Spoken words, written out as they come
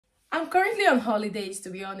I'm currently on holidays, to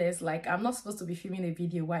be honest. Like, I'm not supposed to be filming a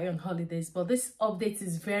video while on holidays, but this update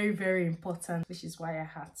is very, very important, which is why I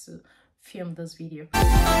had to film this video.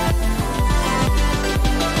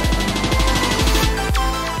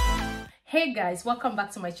 Hey guys, welcome back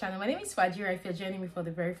to my channel. My name is Fajira. If you're joining me for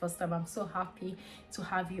the very first time, I'm so happy to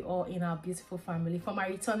have you all in our beautiful family. For my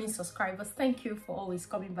returning subscribers, thank you for always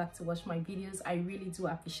coming back to watch my videos. I really do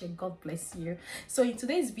appreciate. God bless you. So in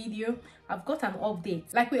today's video, I've got an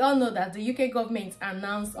update. Like we all know that the UK government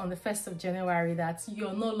announced on the 1st of January that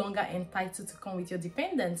you're no longer entitled to come with your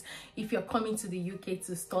dependents if you're coming to the UK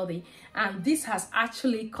to study. And this has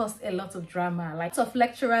actually caused a lot of drama. Like, lots of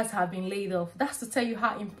lecturers have been laid off. That's to tell you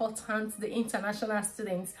how important the international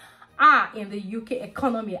students are in the UK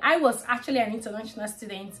economy. I was actually an international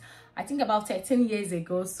student, I think about 13 years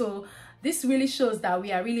ago. So this really shows that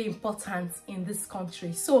we are really important in this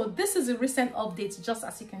country. So this is a recent update, just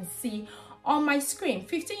as you can see on my screen.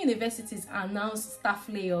 15 universities announced staff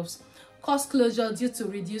layoffs, course closure due to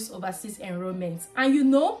reduced overseas enrollment. And you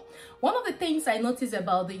know, one of the things I noticed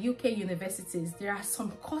about the UK universities, there are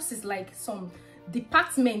some courses, like some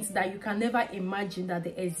departments that you can never imagine that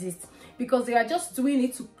they exist, because they are just doing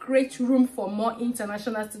it to create room for more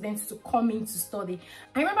international students to come in to study.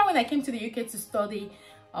 I remember when I came to the UK to study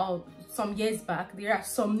some years back, there are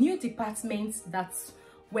some new departments that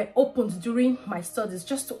were opened during my studies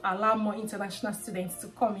just to allow more international students to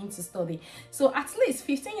come in to study. So at least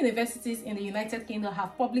 15 universities in the United Kingdom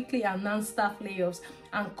have publicly announced staff layoffs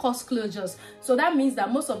and course closures. So that means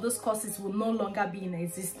that most of those courses will no longer be in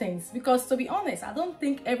existence, because to be honest, I don't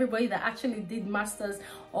think everybody that actually did masters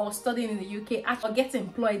or studied in the UK actually gets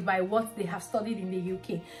employed by what they have studied in the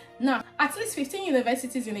UK. Now, at least 15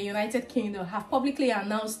 universities in the United Kingdom have publicly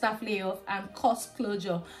announced staff layoff and course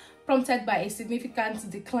closure, prompted by a significant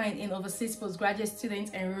decline in overseas postgraduate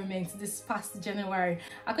student enrollment this past January,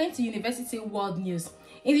 according to University World News.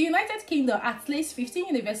 In the United Kingdom, at least 15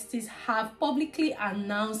 universities have publicly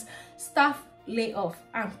announced staff layoff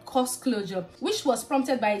and course closure, which was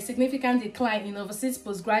prompted by a significant decline in overseas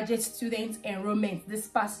postgraduate student enrollment this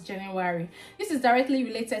past January. This is directly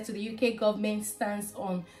related to the UK government's stance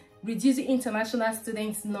on reducing international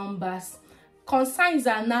student numbers. Concerns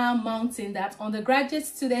are now mounting that undergraduate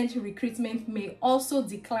student recruitment may also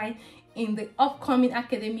decline in the upcoming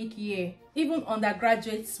academic year. Even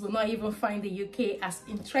undergraduates will not even find the UK as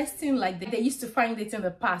interesting like they used to find it in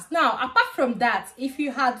the past. Now, apart from that, if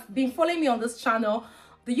you had been following me on this channel,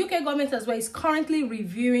 the UK government as well is currently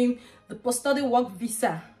reviewing the post-study work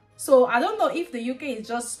visa. So I don't know if the UK is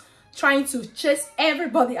just trying to chase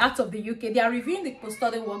everybody out of the UK. They are reviewing the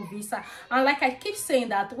post-study work visa, and like I keep saying,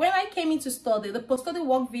 that when I came into study, the post-study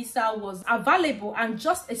work visa was available, and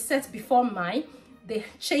just a set before mine, they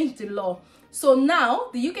changed the law. So now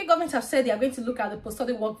the UK government have said they are going to look at the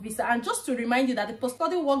post-study work visa. And just to remind you that the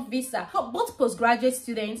post-study work visa, both postgraduate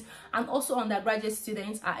students and also undergraduate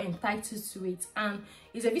students are entitled to it, and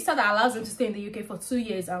it's a visa that allows them to stay in the UK for 2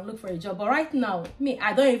 years and look for a job. But right now,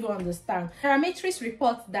 I don't even understand. Parametrics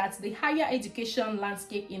report that the higher education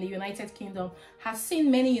landscape in the United Kingdom has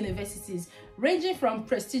seen many universities, ranging from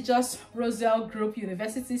prestigious Russell Group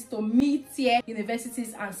universities to mid-tier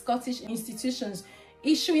universities and Scottish institutions,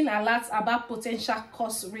 issuing alerts about potential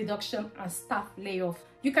cost reduction and staff layoff.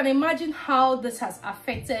 You can imagine how this has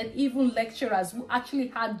affected even lecturers who actually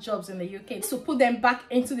had jobs in the UK, to put them back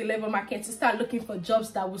into the labor market to start looking for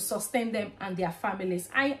jobs that will sustain them and their families.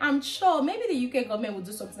 I am sure maybe the UK government will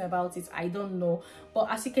do something about it. I don't know. But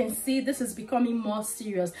as you can see, this is becoming more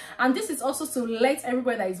serious. And this is also to let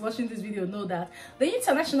everybody that is watching this video know that the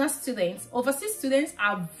international students, overseas students,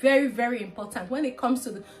 are very, very important when it comes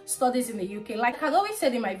to the studies in the UK. Like I've always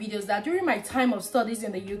said in my videos, that during my time of studies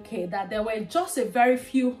in the UK, that there were just a very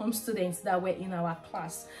few home students that were in our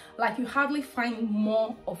class. Like, you hardly find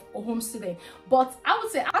more of a home student. But I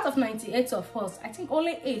would say out of 98 of us, I think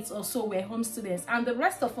only 8 or so were home students, and the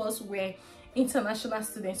rest of us were international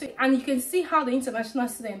students. And you can see how the international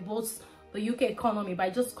student boosts the UK economy by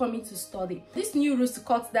just coming to study. This new rules to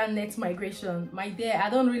cut down net migration, my dear, I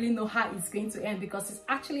don't really know how it's going to end, because it's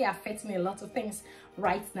actually affecting a lot of things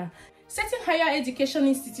right now. Certain higher education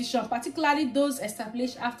institutions, particularly those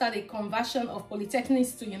established after the conversion of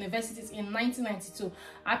polytechnics to universities in 1992,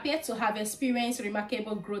 appear to have experienced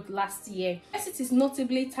remarkable growth last year. Universities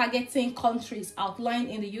notably targeting countries outlined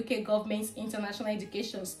in the UK government's international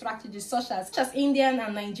education strategies, such as India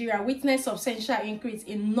and Nigeria, witnessed substantial increase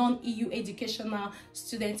in non-EU educational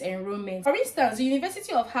student enrollment. For instance, the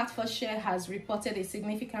University of Hertfordshire has reported a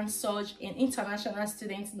significant surge in international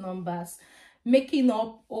student numbers. making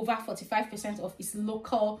up over 45% of its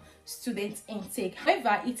local student intake.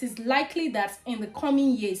 However, it is likely that in the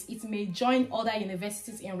coming years, it may join other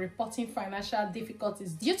universities in reporting financial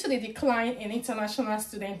difficulties due to the decline in international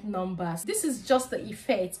student numbers. This is just the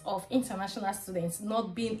effect of international students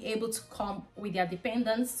not being able to come with their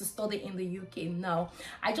dependents to study in the UK now.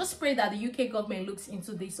 I just pray that the UK government looks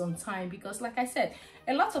into this on time, because like I said,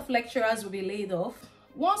 a lot of lecturers will be laid off.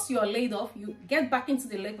 Once you're laid off, you get back into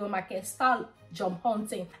the labor market, start job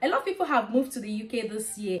hunting. A lot of people have moved to the UK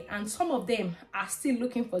this year, and some of them are still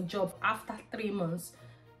looking for jobs after 3 months,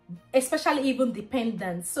 especially even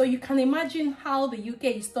dependents. So you can imagine how the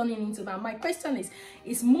UK is turning into now. My question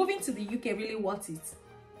is moving to the UK really worth it?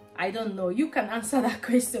 I don't know. You can answer that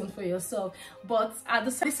question for yourself. But at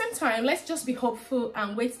the same time, let's just be hopeful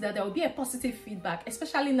and wait that there will be a positive feedback,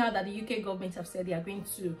 especially now that the UK government have said they are going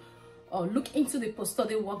to look into the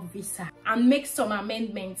post-study work visa and make some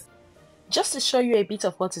amendments. Just to show you a bit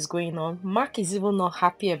of what is going on, Mark is even not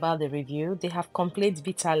happy about the review. They have complained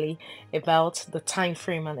bitterly about the time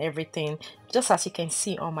frame and everything. Just as you can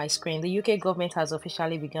see on my screen, the UK government has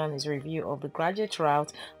officially begun its review of the graduate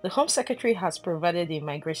route. The Home Secretary has provided the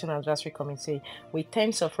Immigration Advisory Committee with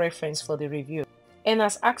terms of reference for the review and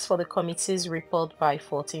has asked for the committee's report by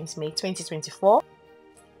 14th May 2024.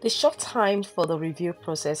 The short time for the review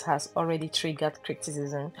process has already triggered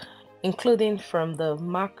criticism, including from the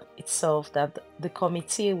MAC itself, that the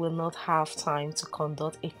committee will not have time to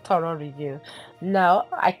conduct a thorough review. Now,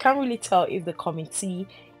 I can't really tell if the committee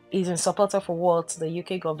is in support of what the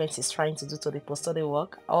UK government is trying to do to the post-study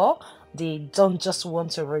work, or they don't just want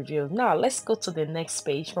to review. Now, let's go to the next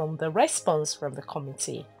page from the response from the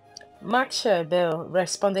committee. Mark Bell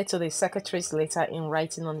responded to the Secretary's letter in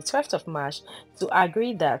writing on the 12th of March to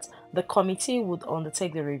agree that the committee would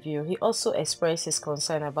undertake the review. He also expressed his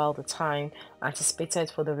concern about the time anticipated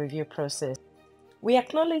for the review process. We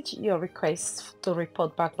acknowledge your request to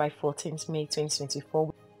report back by 14th May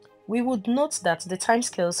 2024. We would note that the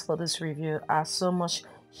timescales for this review are so much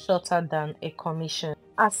shorter than a commission.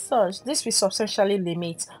 As such, this will substantially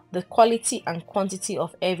limit the quality and quantity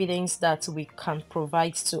of evidence that we can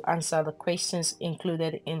provide to answer the questions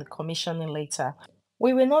included in the commissioning letter.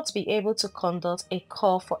 We will not be able to conduct a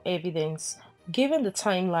call for evidence given the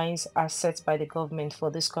timelines as set by the government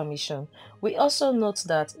for this commission. We also note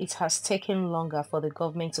that it has taken longer for the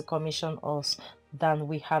government to commission us than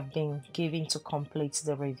we have been given to complete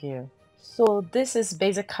the review. So this is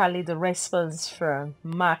basically the response from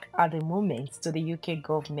Mark at the moment to the UK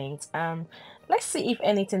government, and let's see if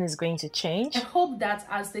anything is going to change. I hope that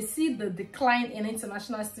as they see the decline in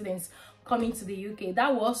international students coming to the UK,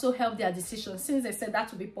 that will also help their decision, since they said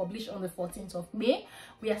that will be published on the 14th of May.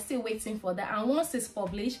 We are still waiting for that, and once it's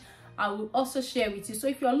published, I will also share with you. So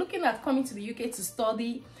if you're looking at coming to the UK to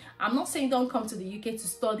study, I'm not saying don't come to the UK to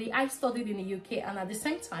study. I studied in the UK, and at the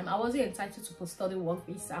same time, I wasn't entitled to post-study work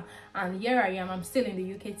visa, and here I am. I'm still in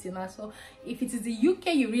the UK till now. So if it is the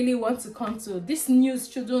UK you really want to come to, this news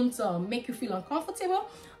shouldn't make you feel uncomfortable.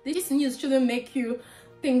 This news shouldn't make you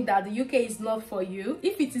think that the UK is not for you.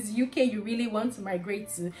 If it is UK you really want to migrate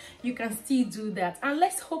to, you can still do that, and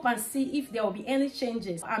let's hope and see if there will be any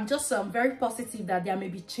changes. I'm just very positive that there may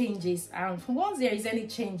be changes, and once there is any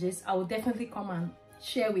changes, I will definitely come and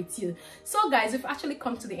share with you. So guys, we've actually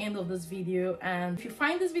come to the end of this video, and if you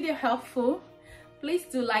find this video helpful, please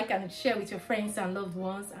do like and share with your friends and loved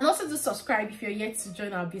ones, and also do subscribe if you're yet to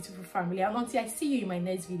join our beautiful family. And until I see you in my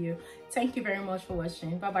next video, thank you very much for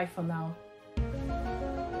watching. Bye bye for now.